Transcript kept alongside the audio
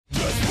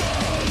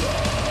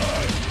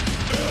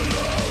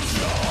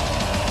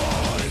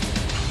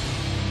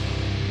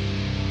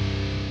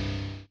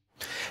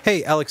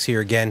Hey, Alex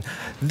here again.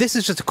 This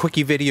is just a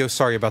quickie video.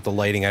 Sorry about the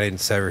lighting. I didn't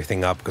set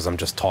everything up because I'm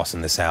just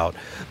tossing this out.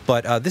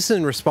 But this is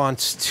in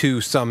response to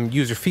some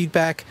user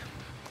feedback,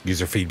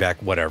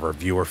 whatever,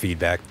 viewer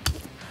feedback.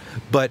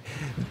 But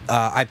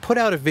I put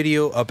out a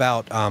video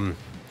about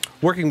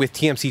working with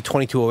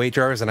Tmc2208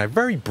 drivers, and I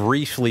very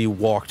briefly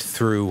walked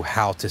through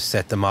how to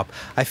set them up.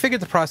 I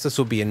figured the process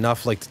would be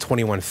enough like the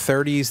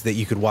 2130s that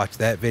you could watch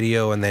that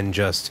video and then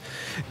just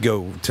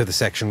go to the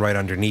section right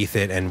underneath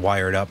it and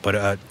wire it up.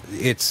 But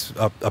it's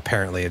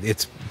apparently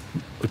it's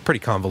pretty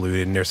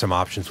convoluted, and there's some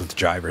options with the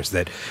drivers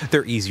that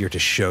they're easier to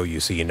show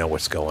you so you know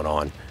what's going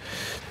on.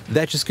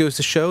 That just goes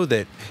to show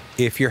that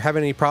if you're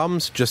having any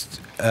problems,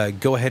 just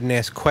go ahead and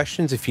ask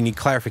questions. If you need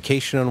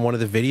clarification on one of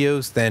the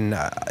videos, then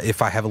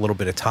if I have a little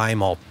bit of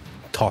time, I'll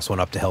toss one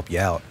up to help you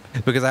out.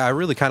 Because I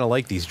really kind of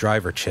like these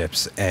driver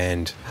chips,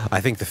 and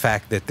I think the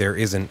fact that there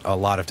isn't a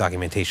lot of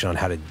documentation on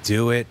how to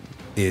do it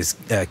is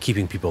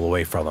keeping people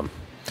away from them.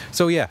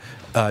 So yeah,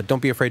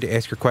 don't be afraid to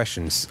ask your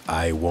questions.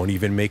 I won't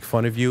even make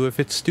fun of you if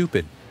it's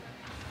stupid.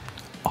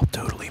 I'll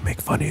totally make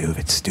fun of you if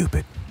it's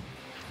stupid.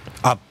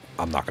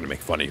 I'm not going to make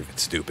fun of you if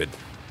it's stupid.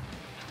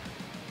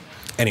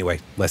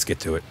 Anyway, let's get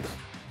to it.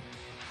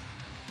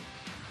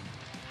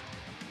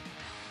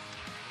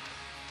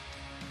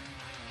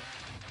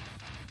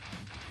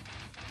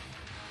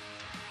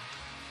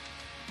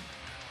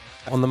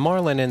 On the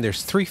Marlin end,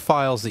 there's 3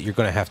 files that you're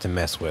going to have to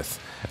mess with.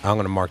 I'm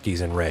going to mark these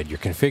in red. Your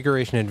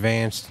configuration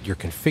advanced, your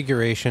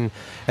configuration,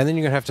 and then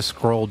you're going to have to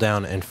scroll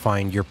down and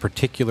find your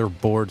particular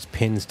board's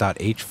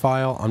pins.h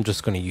file. I'm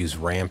just going to use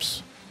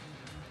RAMPS.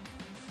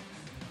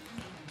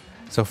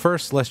 So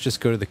first, let's just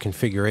go to the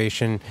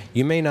configuration.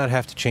 You may not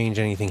have to change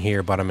anything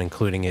here, but I'm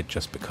including it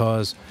just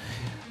because.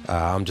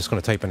 I'm just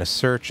going to type in a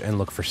search and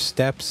look for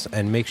steps,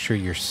 and make sure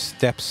your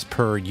steps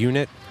per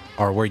unit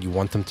are where you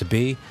want them to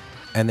be.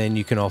 And then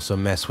you can also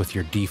mess with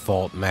your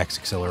default max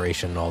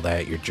acceleration and all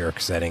that, your jerk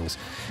settings.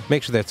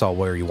 Make sure that's all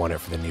where you want it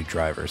for the new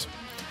drivers.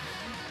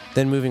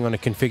 Then moving on to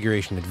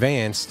configuration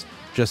advanced,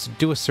 just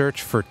do a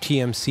search for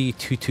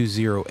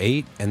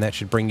Tmc2208, and that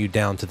should bring you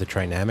down to the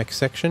trinamic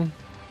section.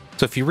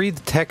 So if you read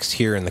the text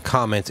here in the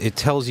comments, it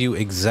tells you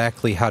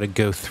exactly how to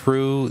go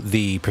through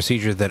the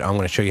procedure that I'm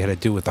going to show you how to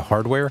do with the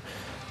hardware.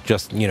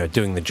 Just, you know,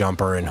 doing the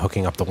jumper and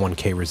hooking up the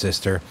 1K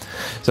resistor.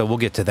 So we'll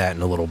get to that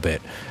in a little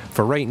bit.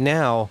 For right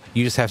now,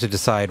 you just have to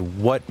decide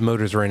what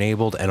motors are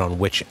enabled and on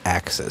which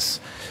axis.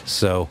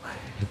 So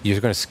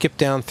you're going to skip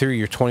down through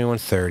your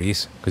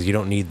 2130s because you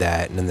don't need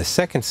that. And then the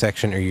second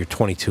section are your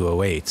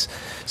 2208s.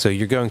 So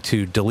you're going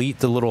to delete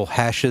the little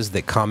hashes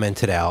that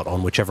commented out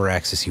on whichever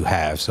axis you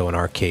have. So in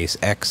our case,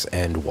 X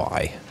and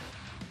Y.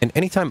 And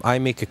anytime I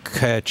make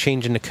a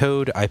change in the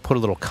code, I put a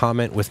little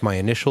comment with my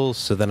initials,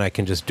 so then I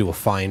can just do a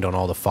find on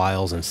all the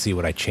files and see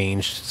what I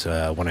changed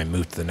when I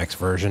move to the next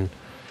version.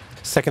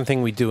 Second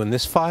thing we do in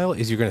this file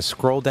is you're going to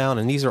scroll down,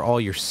 and these are all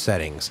your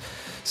settings.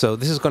 So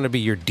this is going to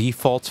be your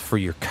defaults for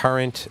your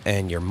current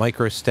and your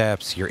micro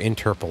steps, your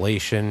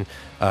interpolation,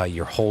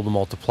 your hold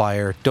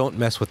multiplier. Don't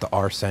mess with the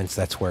R-sense,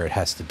 that's where it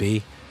has to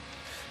be.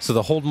 So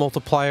the hold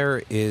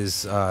multiplier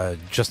is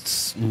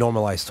just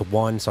normalized to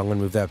 1, so I'm going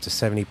to move that up to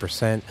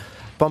 70%.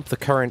 Bump the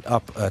current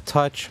up a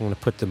touch. I'm going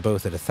to put them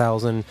both at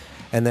 1,000.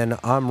 And then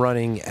I'm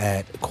running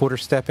at quarter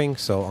stepping,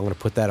 so I'm going to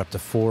put that up to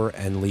 4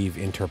 and leave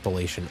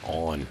interpolation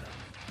on.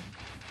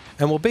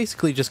 And we'll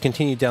basically just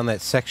continue down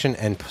that section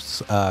and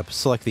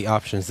select the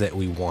options that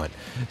we want.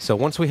 So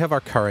once we have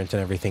our current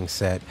and everything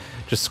set,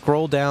 just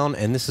scroll down,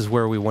 and this is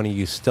where we want to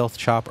use stealth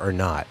chop or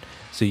not.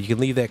 So you can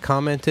leave that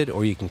commented,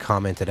 or you can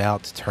comment it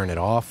out to turn it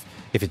off.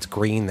 If it's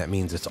green, that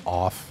means it's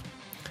off.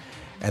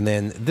 And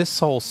then this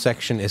whole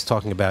section is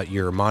talking about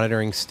your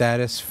monitoring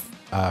status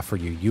for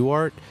your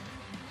UART.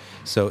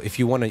 So if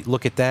you want to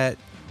look at that,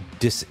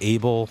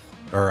 disable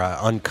or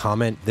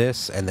uncomment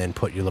this, and then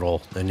put your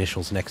little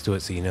initials next to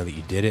it so you know that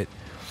you did it.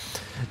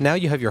 Now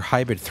you have your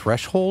hybrid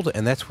threshold,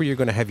 and that's where you're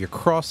going to have your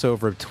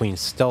crossover between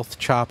stealth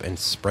chop and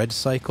spread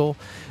cycle.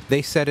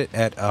 They set it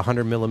at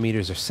 100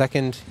 millimeters a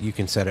second. You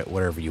can set it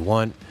whatever you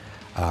want.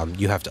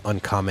 You have to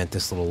uncomment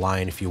this little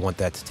line if you want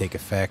that to take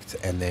effect,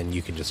 and then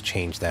you can just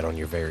change that on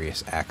your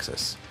various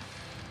axes.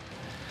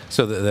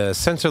 So the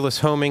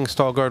sensorless homing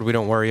stall guard, we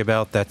don't worry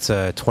about. That's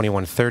a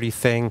 2130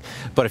 thing.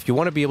 But if you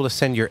want to be able to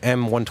send your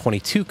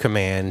M122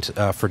 command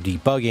for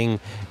debugging,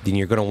 then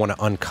you're going to want to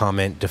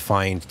uncomment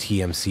defined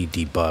TMC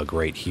debug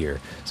right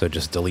here. So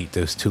just delete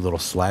those 2 little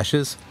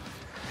slashes.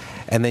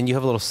 And then you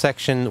have a little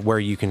section where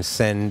you can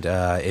send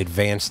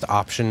advanced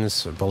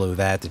options. Below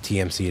that, the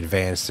TMC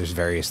advanced, there's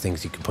various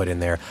things you can put in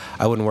there.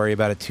 I wouldn't worry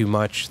about it too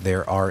much.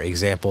 There are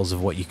examples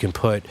of what you can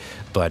put,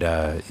 but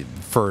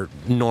for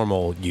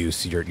normal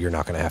use, you're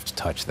not going to have to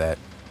touch that.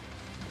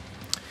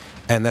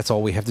 And that's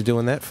all we have to do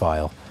in that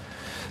file.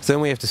 So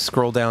then we have to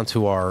scroll down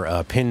to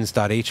our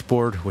pins.h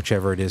board,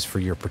 whichever it is for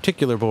your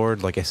particular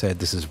board. Like I said,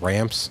 this is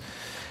RAMPS.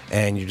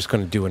 And you're just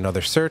going to do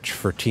another search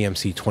for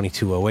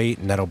Tmc2208,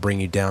 and that'll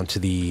bring you down to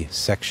the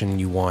section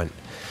you want.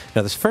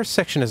 Now this first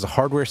section is a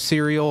hardware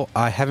serial.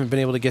 I haven't been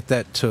able to get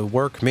that to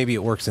work. Maybe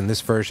it works in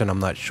this version, I'm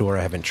not sure,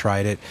 I haven't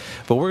tried it.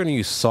 But we're going to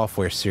use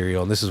software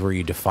serial, and this is where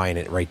you define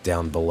it right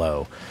down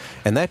below.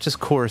 And that just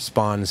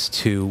corresponds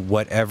to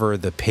whatever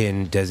the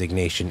pin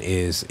designation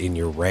is in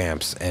your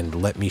ramps,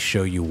 and let me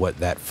show you what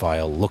that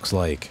file looks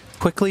like.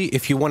 Quickly,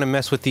 if you want to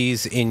mess with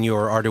these in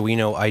your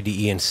Arduino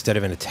IDE instead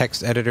of in a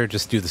text editor,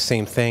 just do the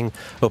same thing.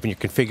 Open your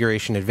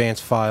configuration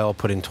advanced file,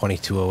 put in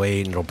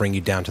 2208, and it'll bring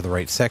you down to the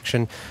right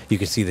section. You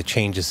can see the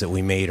changes that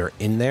we made are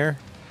in there.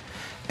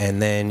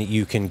 And then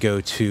you can go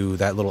to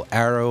that little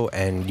arrow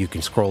and you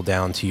can scroll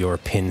down to your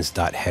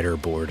pins.header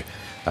board.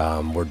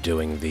 We're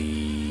doing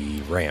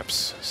the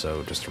ramps,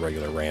 so just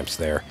regular ramps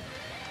there.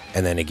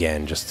 And then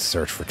again, just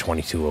search for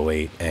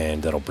 2208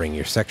 and that'll bring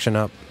your section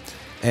up.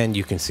 And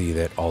you can see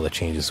that all the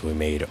changes we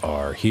made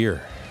are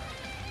here.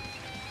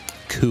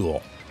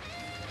 Cool.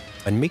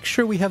 And make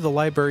sure we have the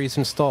libraries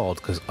installed,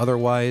 because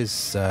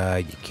otherwise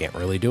you can't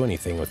really do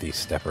anything with these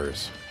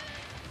steppers.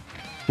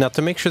 Now,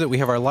 to make sure that we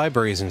have our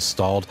libraries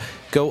installed,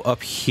 go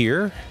up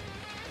here.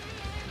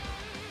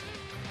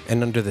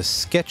 And under the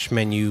sketch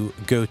menu,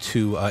 go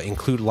to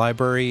include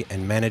library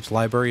and manage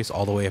libraries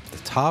all the way up at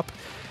the top.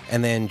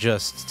 And then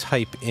just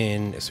type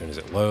in, as soon as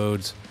it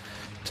loads,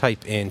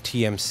 type in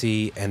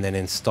TMC and then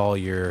install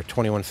your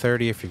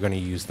 2130 if you're going to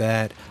use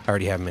that. I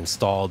already have them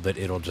installed, but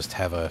it'll just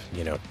have a,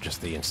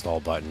 just the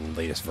install button,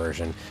 latest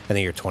version, and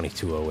then your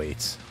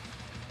 2208s.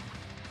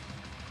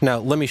 Now,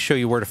 let me show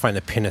you where to find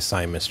the pin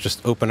assignments.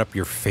 Just open up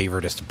your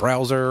favoritist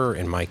browser.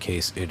 In my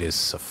case, it is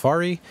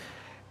Safari.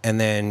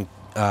 And then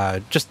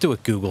just do a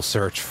Google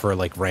search for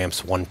like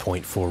RAMPS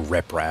 1.4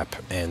 RepRap,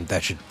 and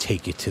that should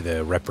take you to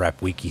the RepRap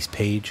wikis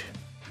page.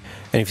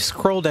 And if you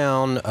scroll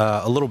down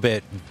a little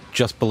bit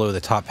just below the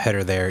top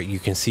header there, you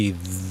can see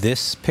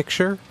this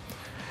picture,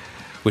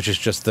 which is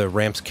just the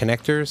RAMPS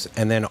connectors.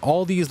 And then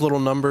all these little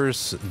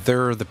numbers,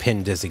 they're the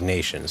pin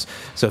designations.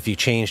 So if you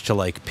change to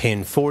like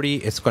pin 40,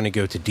 it's going to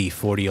go to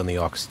D40 on the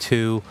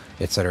aux2,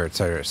 etc.,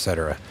 etc.,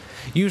 etc.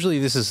 Usually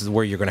this is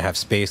where you're going to have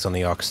space on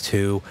the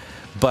aux2,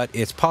 but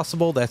it's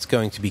possible that's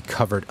going to be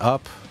covered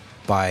up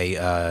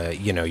by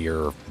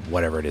your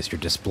whatever it is, your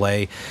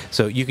display.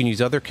 So you can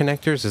use other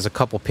connectors. There's a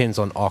couple pins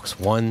on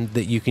aux1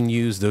 that you can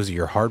use. Those are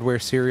your hardware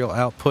serial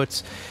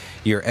outputs.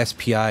 Your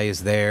SPI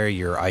is there,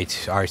 your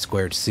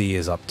I2C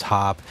is up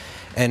top,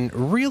 and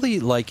really,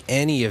 like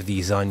any of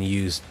these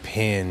unused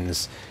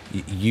pins,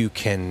 you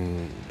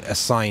can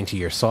assign to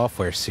your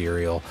software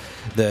serial.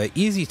 The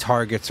easy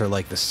targets are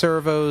like the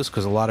servos,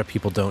 because a lot of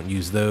people don't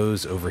use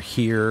those over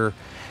here,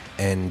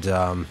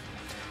 and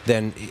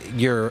then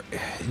you're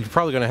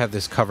probably going to have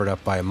this covered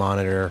up by a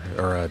monitor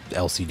or a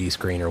LCD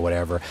screen or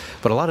whatever.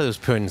 But a lot of those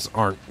pins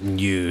aren't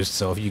used,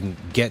 so if you can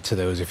get to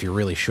those, if you're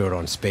really short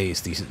on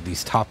space,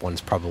 these top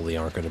ones probably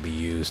aren't going to be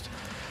used.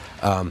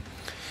 No,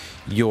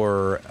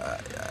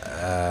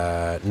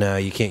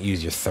 you can't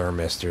use your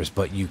thermistors,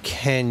 but you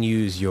can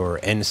use your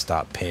end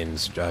stop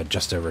pins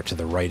just over to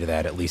the right of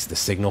that, at least the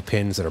signal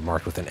pins that are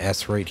marked with an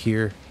S right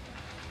here.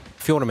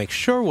 If you want to make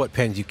sure what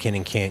pins you can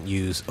and can't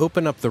use,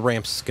 open up the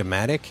RAMPS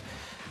schematic,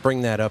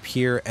 bring that up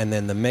here, and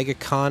then the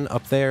Megacon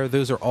up there,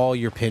 those are all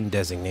your pin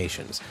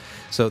designations.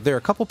 So there are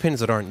a couple pins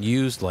that aren't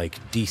used, like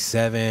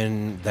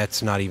D7,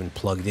 that's not even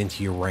plugged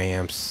into your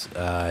ramps.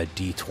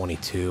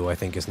 D22, I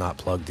think, is not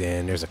plugged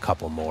in. There's a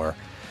couple more.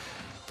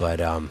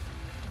 But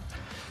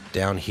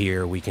down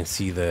here, we can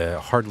see the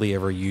hardly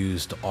ever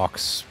used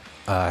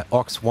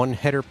aux1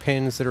 header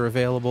pins that are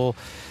available.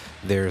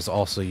 There's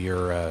also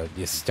your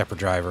stepper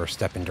driver,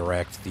 step and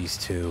direct, these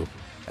two.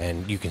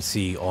 And you can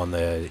see on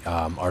the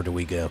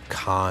Arduino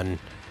Con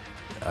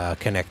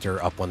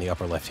connector up on the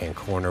upper left-hand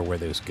corner where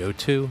those go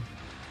to,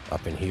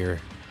 up in here.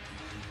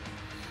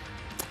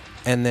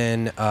 And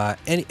then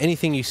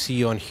anything you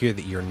see on here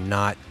that you're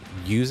not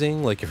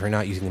using, like if you're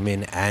not using the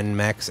min and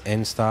max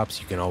end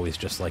stops, you can always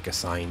just like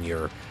assign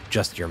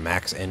just your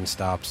max end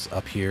stops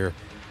up here,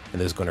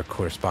 and those are going to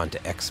correspond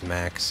to X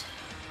max.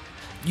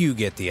 You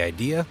get the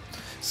idea.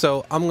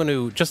 So I'm going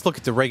to just look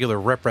at the regular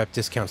RepRap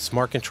Discount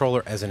Smart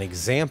Controller as an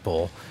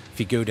example. If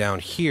you go down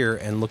here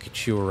and look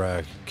at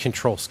your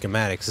control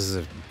schematics, this is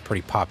a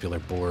pretty popular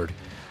board.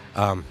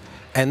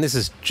 And this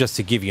is just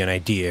to give you an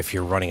idea if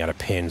you're running out of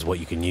pins, what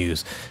you can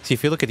use. See,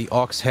 if you look at the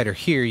aux header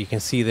here, you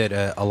can see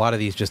that a lot of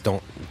these just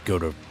don't go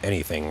to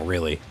anything,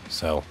 really.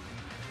 So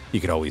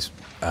you could always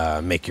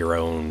make your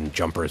own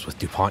jumpers with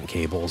DuPont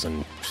cables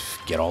and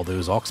get all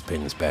those aux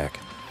pins back.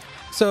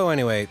 So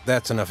anyway,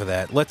 that's enough of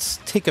that.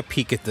 Let's take a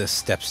peek at the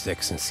step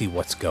sticks and see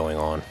what's going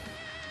on.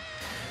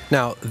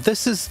 Now,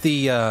 this is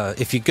the,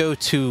 if you go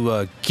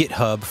to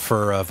GitHub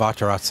for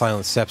Vatarath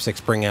Silent Step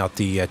Sticks, bring out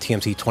the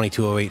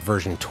Tmc2208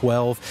 version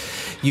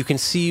 12, you can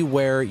see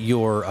where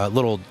your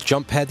little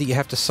jump pad that you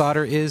have to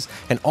solder is,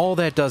 and all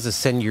that does is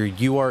send your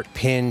UART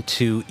pin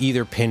to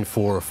either pin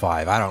 4 or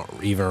 5. I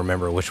don't even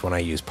remember which one I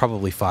use,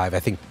 probably 5. I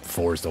think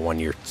 4 is the one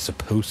you're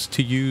supposed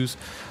to use.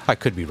 I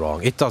could be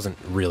wrong. It doesn't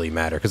really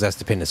matter, because that's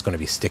the pin that's going to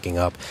be sticking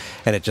up,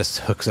 and it just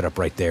hooks it up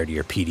right there to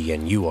your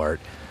PDN UART.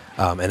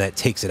 and that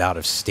takes it out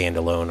of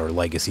standalone or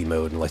legacy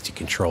mode and lets you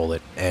control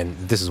it. And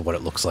this is what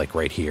it looks like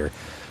right here.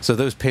 So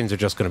those pins are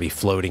just going to be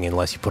floating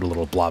unless you put a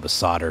little blob of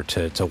solder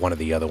to one of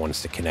the other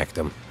ones to connect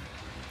them.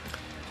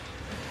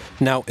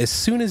 Now, as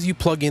soon as you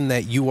plug in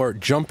that UART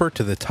jumper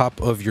to the top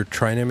of your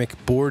trinamic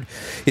board,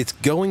 it's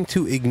going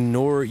to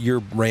ignore your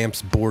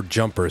RAMPS board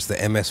jumpers, the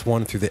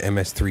MS1 through the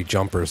MS3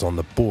 jumpers on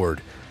the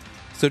board.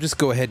 So just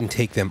go ahead and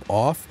take them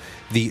off.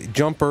 The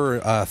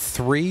jumper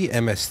 3,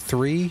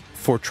 MS3,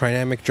 for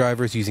trinamic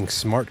drivers using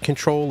smart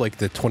control like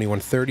the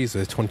 2130s or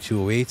the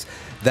 2208s,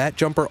 that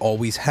jumper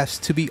always has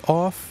to be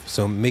off,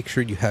 so make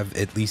sure you have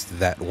at least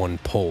that one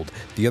pulled.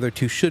 The other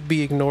two should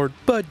be ignored,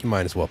 but you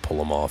might as well pull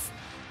them off.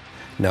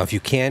 Now, if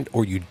you can't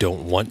or you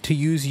don't want to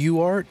use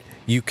UART,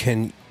 you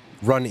can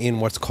run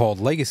in what's called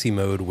legacy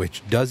mode,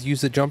 which does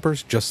use the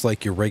jumpers, just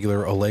like your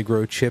regular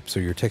Allegro chips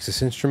or your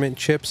Texas Instrument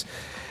chips.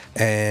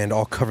 And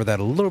I'll cover that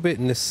a little bit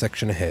in this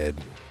section ahead.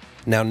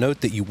 Now,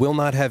 note that you will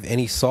not have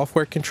any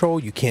software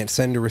control. You can't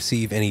send or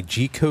receive any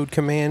G-code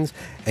commands,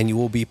 and you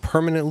will be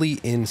permanently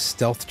in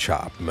stealth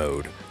chop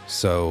mode.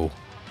 So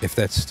if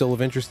that's still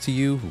of interest to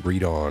you,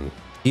 read on.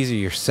 These are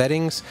your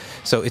settings.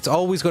 So it's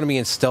always going to be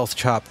in stealth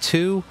chop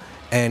 2.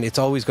 And it's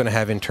always going to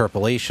have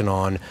interpolation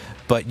on,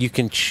 but you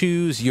can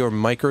choose your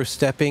micro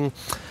stepping.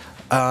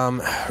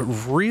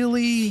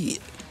 Really,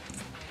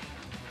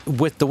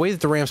 with the way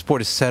that the RAMPS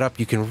board is set up,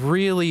 you can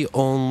really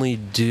only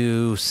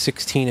do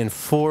 16 and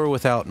 4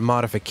 without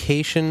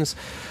modifications,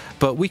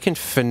 but we can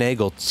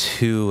finagle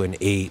 2 and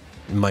 8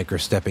 micro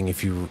stepping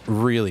if you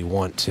really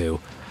want to.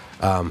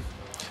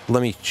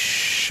 Let me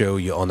show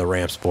you on the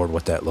RAMPS board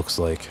what that looks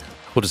like.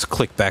 We'll just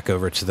click back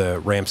over to the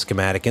RAM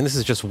schematic, and this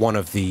is just one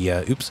of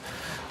the,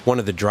 one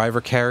of the driver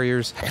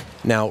carriers.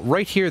 Now,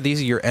 right here,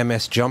 these are your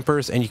MS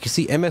jumpers, and you can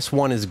see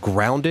MS1 is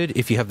grounded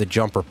if you have the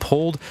jumper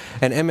pulled,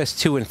 and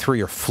MS2 and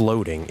 3 are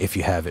floating if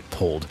you have it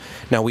pulled.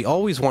 Now, we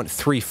always want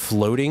 3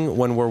 floating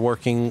when we're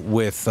working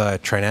with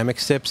trinamic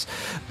SIPs,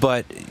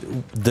 but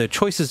the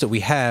choices that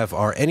we have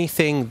are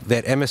anything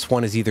that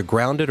MS1 is either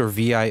grounded or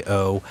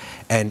VIO,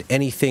 and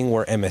anything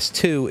where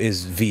MS2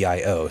 is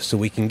VIO. So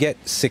we can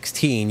get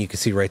 16, you can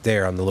see right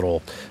there on the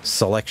little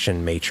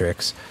selection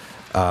matrix.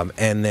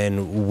 And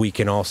then we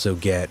can also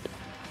get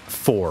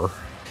 4.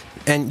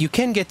 And you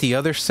can get the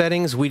other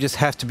settings. We just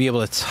have to be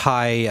able to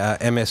tie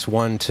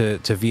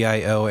MS1 to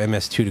VIO,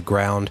 MS2 to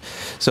ground.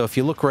 So if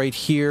you look right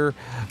here,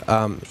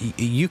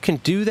 you can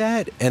do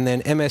that. And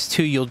then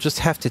MS2, you'll just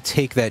have to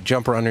take that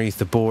jumper underneath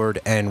the board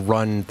and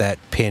run that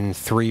pin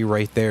 3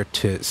 right there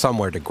to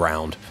somewhere to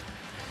ground.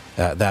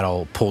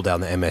 That'll pull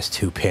down the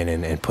MS2 pin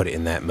and put it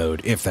in that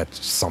mode if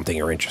that's something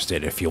you're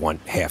interested in, if you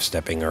want half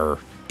stepping or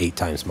 8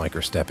 times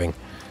micro stepping.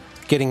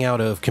 Getting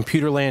out of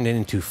computer land and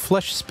into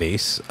flesh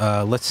space,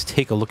 let's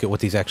take a look at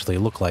what these actually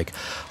look like.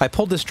 I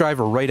pulled this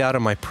driver right out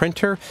of my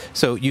printer,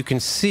 so you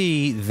can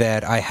see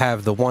that I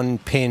have the one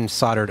pin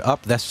soldered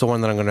up. That's the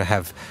one that I'm going to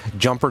have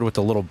jumpered with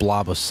a little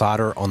blob of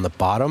solder on the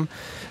bottom.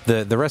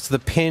 The rest of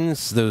the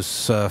pins,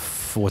 those, 4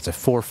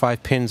 or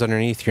 5 pins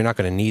underneath, you're not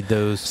going to need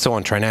those. So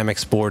on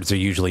Trinamics boards, they're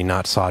usually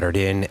not soldered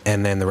in,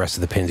 and then the rest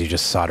of the pins you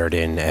just soldered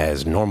in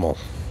as normal.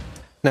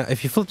 Now,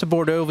 if you flip the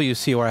board over, you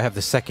see where I have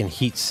the second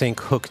heat sink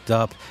hooked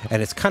up,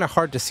 and it's kind of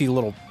hard to see a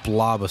little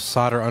blob of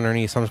solder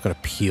underneath, so I'm just going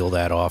to peel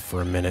that off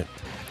for a minute.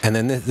 And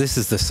then this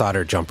is the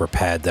solder jumper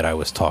pad that I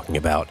was talking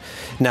about.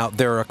 Now,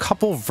 there are a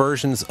couple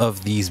versions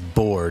of these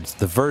boards.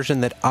 The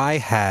version that I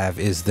have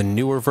is the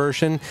newer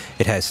version.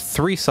 It has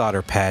 3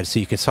 solder pads,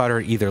 so you can solder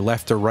it either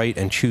left or right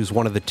and choose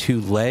one of the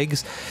 2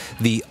 legs.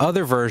 The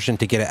other version,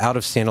 to get it out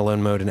of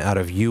standalone mode and out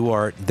of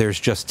UART, there's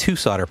just 2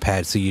 solder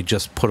pads, so you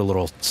just put a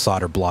little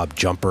solder blob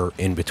jumper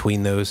in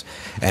between those,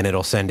 and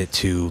it'll send it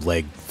to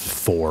leg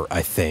 4,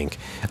 I think.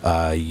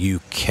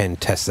 You can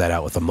test that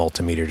out with a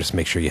multimeter, just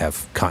make sure you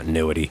have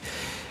continuity.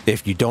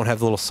 If you don't have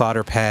the little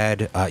solder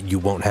pad, you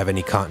won't have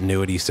any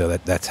continuity, so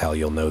that's how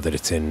you'll know that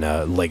it's in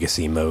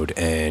legacy mode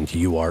and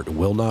UART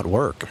will not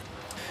work.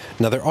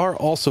 Now, there are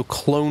also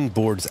clone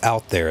boards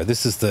out there.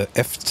 This is the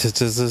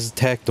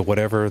F-Tech, the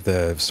whatever,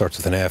 the starts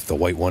with an F, the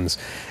white ones,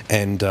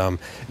 and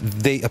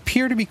they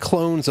appear to be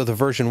clones of the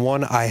version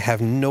 1. I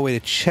have no way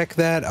to check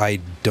that. I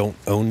don't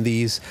own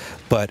these,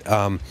 but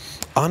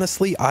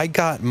honestly, I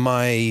got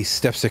my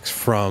Step 6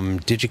 from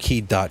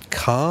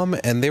digikey.com,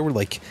 and they were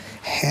like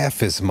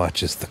half as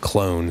much as the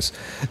clones.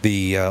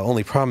 The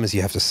only problem is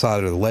you have to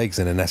solder the legs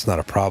in, and that's not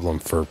a problem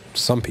for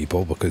some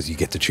people because you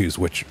get to choose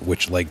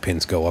which leg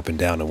pins go up and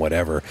down and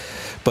whatever.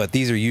 But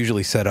these are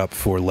usually set up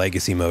for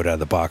legacy mode out of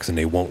the box, and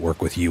they won't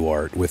work with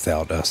UART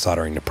without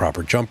soldering the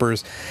proper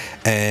jumpers.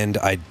 And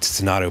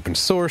it's not open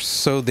source,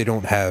 so they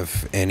don't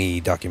have any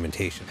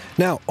documentation.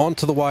 Now,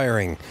 onto the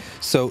wiring.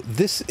 So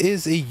this is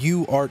is a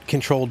UART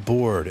controlled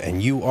board,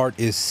 and UART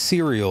is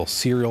serial.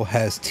 Serial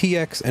has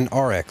TX and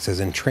RX, as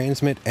in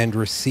transmit and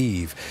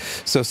receive.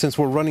 So since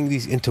we're running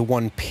these into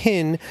one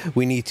pin,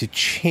 we need to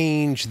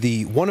change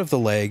one of the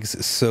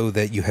legs so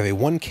that you have a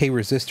 1K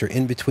resistor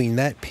in between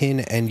that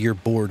pin and your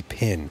board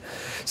pin.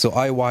 So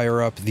I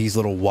wire up these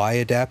little Y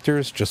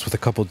adapters just with a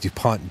couple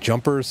DuPont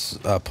jumpers,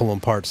 pull them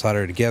apart,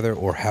 solder together,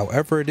 or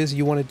however it is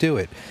you want to do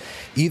it.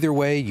 Either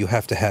way, you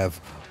have to have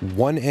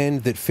one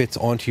end that fits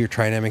onto your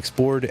Trinamic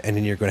board, and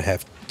then you're going to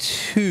have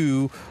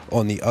two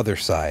on the other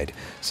side.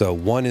 So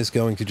one is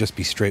going to just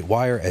be straight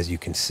wire, as you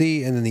can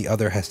see, and then the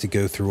other has to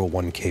go through a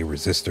 1K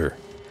resistor.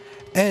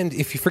 And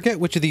if you forget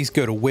which of these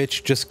go to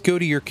which, just go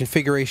to your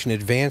configuration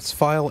advanced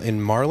file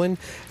in Marlin,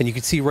 and you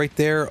can see right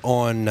there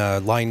on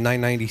line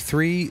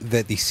 993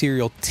 that the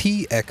serial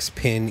TX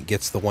pin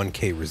gets the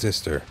 1K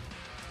resistor.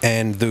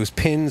 And those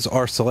pins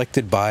are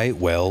selected by,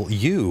 well,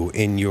 you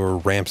in your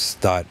ramps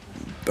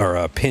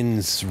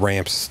pins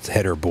ramps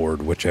header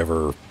board,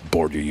 whichever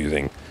board you're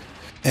using.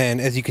 And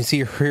as you can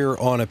see here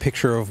on a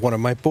picture of one of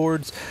my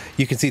boards,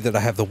 you can see that I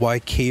have the Y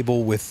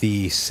cable with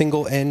the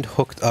single end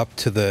hooked up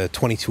to the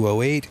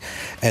 2208,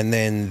 and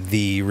then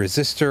the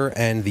resistor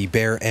and the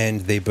bare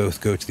end, they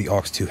both go to the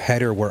aux2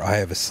 header where I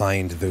have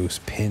assigned those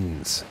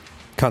pins.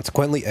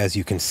 Consequently, as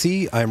you can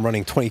see, I'm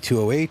running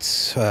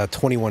 2208s,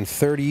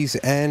 2130s,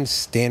 and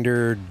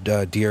standard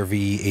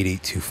DRV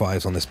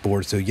 8825s on this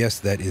board, so yes,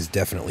 that is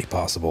definitely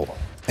possible.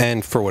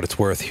 And for what it's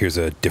worth, here's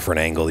a different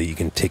angle that you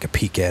can take a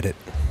peek at it.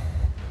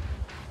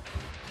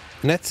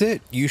 And that's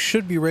it. You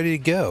should be ready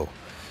to go.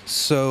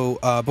 So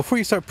before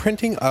you start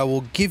printing, I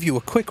will give you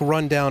a quick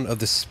rundown of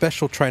the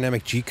special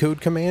Trinamic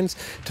G-code commands.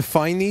 To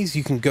find these,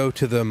 you can go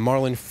to the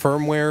Marlin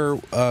Firmware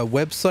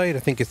website. I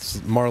think it's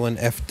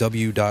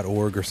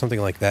marlinfw.org or something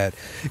like that.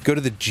 Go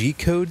to the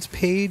G-codes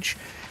page,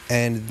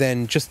 and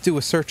then just do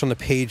a search on the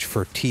page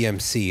for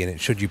TMC, and it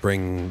should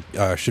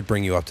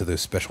bring you up to those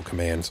special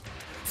commands.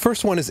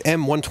 First one is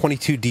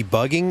M122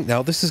 debugging.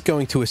 Now this is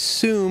going to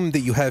assume that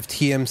you have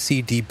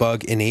TMC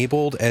debug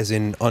enabled, as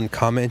in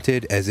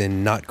uncommented, as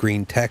in not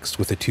green text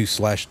with the 2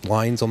 slashed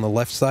lines on the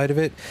left side of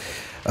it,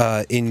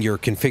 in your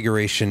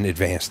configuration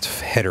advanced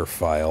header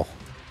file.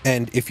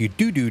 And if you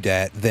do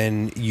that,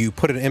 then you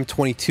put an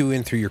M22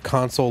 in through your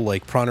console,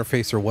 like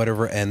Pronterface or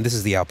whatever, and this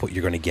is the output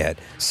you're going to get.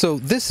 So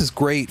this is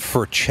great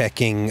for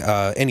checking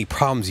any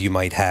problems you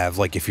might have,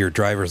 like if your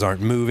drivers aren't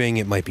moving,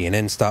 it might be an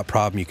end stop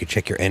problem. You could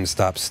check your end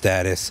stop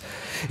status.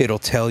 It'll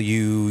tell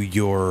you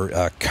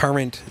your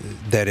current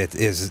that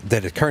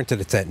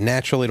it's at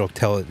natural. It'll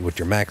tell it what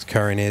your max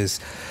current is.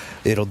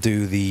 It'll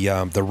do the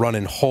run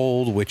and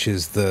hold, which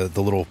is the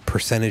little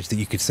percentage that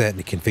you could set in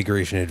the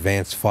configuration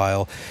advanced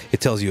file. It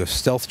tells you if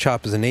stealth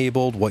chop is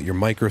enabled, what your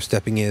micro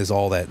stepping is,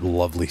 all that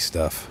lovely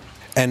stuff.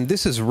 And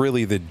this is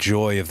really the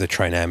joy of the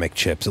Trinamic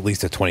chips, at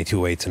least the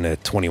 2208s and the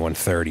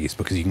 2130s,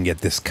 because you can get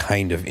this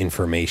kind of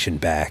information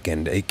back,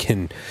 and it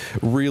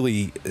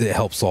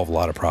help solve a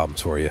lot of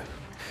problems for you.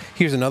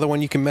 Here's another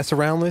one you can mess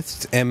around with.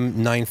 It's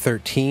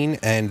M913,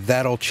 and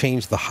that'll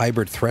change the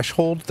hybrid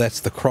threshold.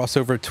 That's the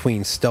crossover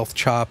between stealth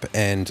chop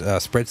and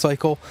spread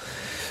cycle.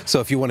 So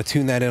if you want to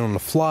tune that in on the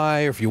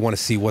fly, or if you want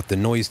to see what the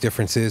noise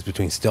difference is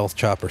between stealth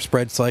chop or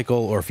spread cycle,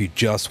 or if you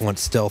just want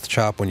stealth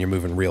chop when you're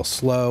moving real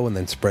slow and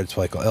then spread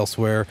cycle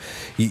elsewhere,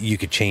 you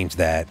could change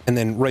that. And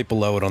then right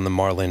below it on the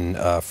Marlin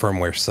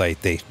firmware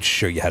site, they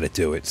show you how to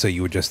do it. So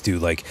you would just do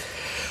like,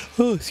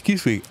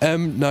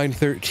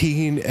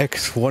 M913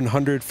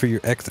 X100 for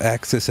your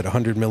X-axis at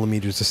 100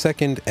 millimeters a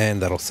second,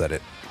 and that'll set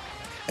it.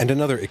 And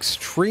another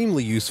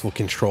extremely useful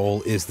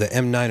control is the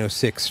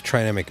M906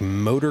 Trinamic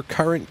motor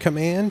current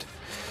command.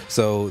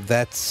 So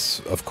that's,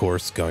 of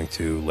course, going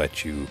to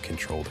let you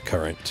control the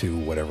current to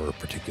whatever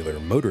particular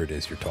motor it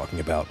is you're talking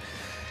about.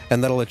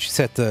 And that'll let you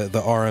set the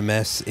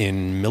RMS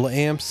in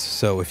milliamps.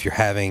 So if you're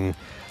having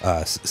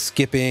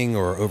skipping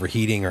or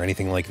overheating or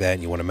anything like that,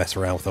 and you want to mess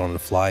around with it on the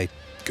fly,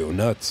 go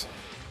nuts.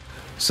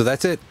 So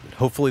that's it.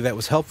 Hopefully that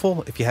was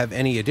helpful. If you have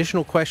any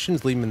additional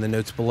questions, leave them in the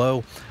notes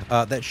below.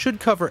 That should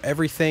cover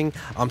everything.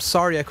 I'm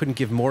sorry I couldn't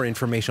give more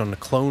information on the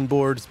clone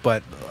boards,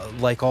 but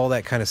like all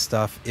that kind of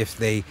stuff, if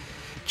they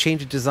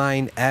change a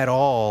design at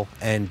all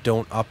and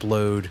don't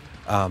upload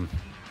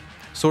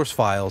source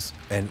files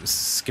and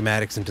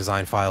schematics and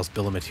design files,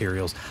 bill of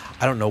materials,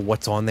 I don't know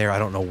what's on there, I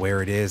don't know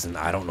where it is, and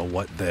I don't know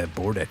what the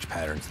board edge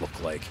patterns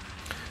look like.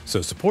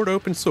 So support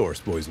open source,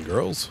 boys and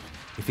girls.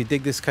 If you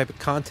dig this type of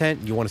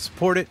content, you want to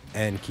support it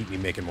and keep me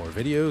making more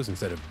videos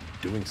instead of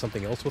doing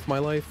something else with my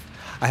life,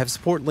 I have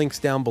support links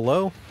down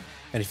below.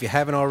 And if you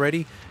haven't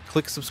already,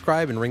 click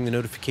subscribe and ring the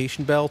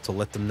notification bell to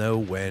let you know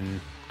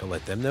when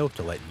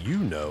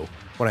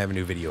I have a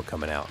new video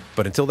coming out.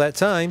 But until that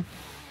time,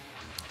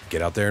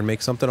 get out there and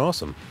make something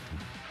awesome.